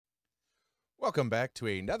Welcome back to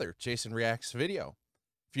another Jason Reacts video.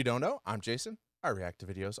 If you don't know, I'm Jason. I react to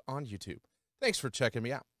videos on YouTube. Thanks for checking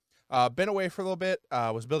me out. Been away for a little bit.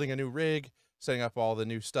 Was building a new rig, setting up all the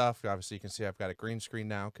new stuff. Obviously, you can see I've got a green screen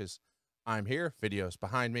now because I'm here. Videos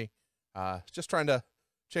behind me. Just trying to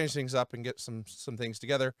change things up and get some things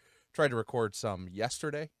together. Tried to record some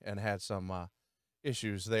yesterday and had some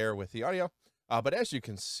issues there with the audio. But as you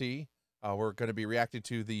can see, we're going to be reacting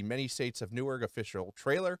to the Many States of Newark official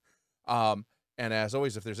trailer. And as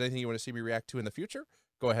always, if there's anything you want to see me react to in the future,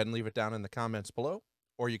 go ahead and leave it down in the comments below,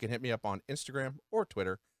 or you can hit me up on Instagram or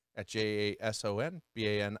Twitter at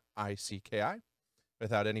JASONBANICKI.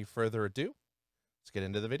 Without any further ado, let's get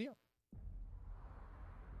into the video.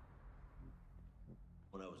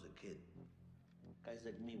 When I was a kid, guys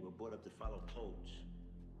like me were brought up to follow codes.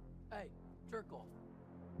 Hey, jerk off.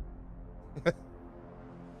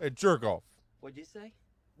 Hey, jerk off. What'd you say?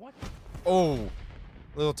 What? Oh,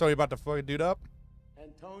 little Tony about to fucking dude up.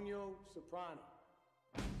 Antonio Soprano.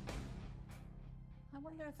 I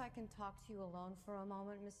wonder if I can talk to you alone for a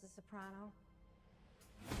moment, Mrs. Soprano.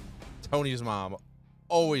 Tony's mom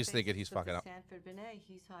always thinking he's fucking up. Sanford Binet,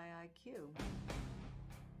 he's high IQ.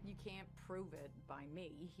 You can't prove it by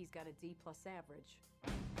me. He's got a D+ average.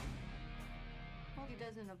 Well, he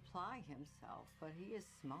doesn't apply himself, but he is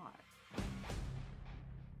smart.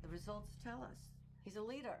 The results tell us he's a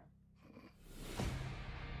leader.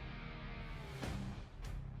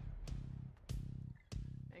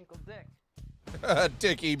 Ankle Dick.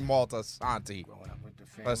 Dickie Maltasanti. Growing up with the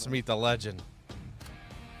family Let's meet the legend.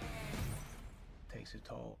 takes a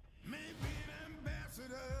toll.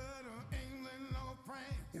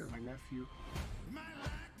 You're my nephew.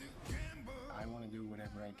 I want to do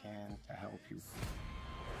whatever I can to help you.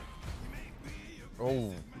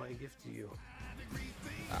 Oh. My gift to you.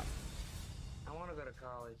 I want to go to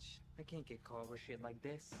college. I can't get called for shit like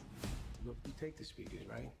this. Look, you take the speakers,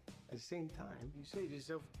 right? At the same time, you say to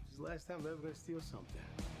yourself, "This is the last time I'm ever going to steal something."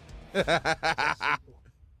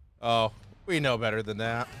 Oh, we know better than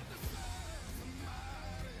that.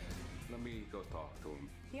 Let me go talk to him.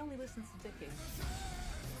 He only listens to Dickie.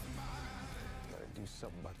 Gotta do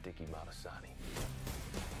something about Dickie Maltasanti.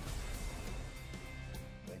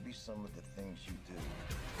 Maybe some of the things you do.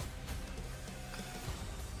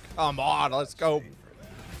 Come on, let's go. You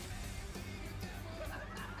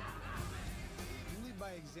lead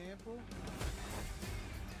by example.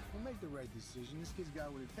 We'll make the right decision. This kid's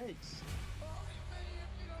got what it takes.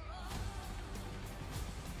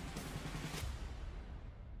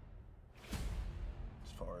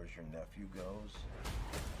 As far as your nephew goes,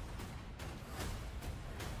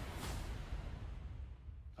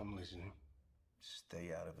 I'm listening.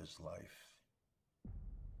 stay out of his life.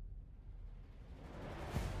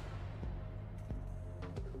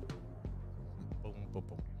 Boom, boom,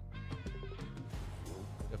 boom.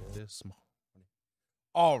 If this small.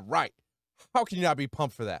 All right. How can you not be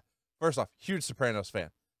pumped for that? First off, huge Sopranos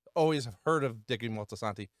fan. Always have heard of Dickie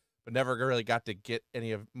Maltasanti, but never really got to get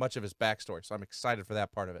much of his backstory. So I'm excited for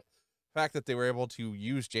that part of it. The fact that they were able to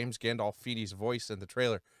use James Gandolfini's voice in the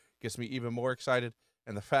trailer gets me even more excited.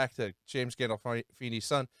 And the fact that James Gandolfini's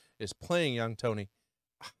son is playing young Tony,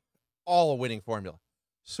 all a winning formula.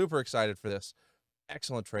 Super excited for this.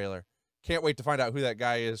 Excellent trailer. Can't wait to find out who that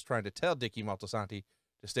guy is trying to tell Dickie Maltasanti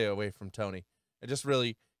to stay away from Tony. And just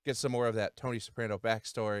really get some more of that Tony Soprano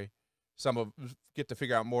backstory. Get to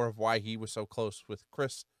figure out more of why he was so close with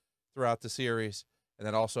Chris throughout the series. And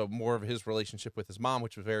then also more of his relationship with his mom,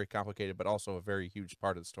 which was very complicated, but also a very huge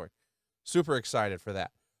part of the story. Super excited for that.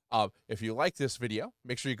 If you like this video,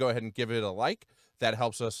 make sure you go ahead and give it a like. That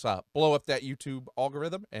helps us blow up that YouTube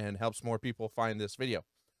algorithm and helps more people find this video.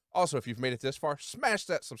 Also, if you've made it this far, smash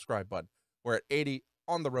that subscribe button. We're at 80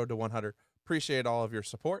 on the road to 100. Appreciate all of your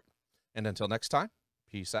support. And until next time,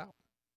 peace out.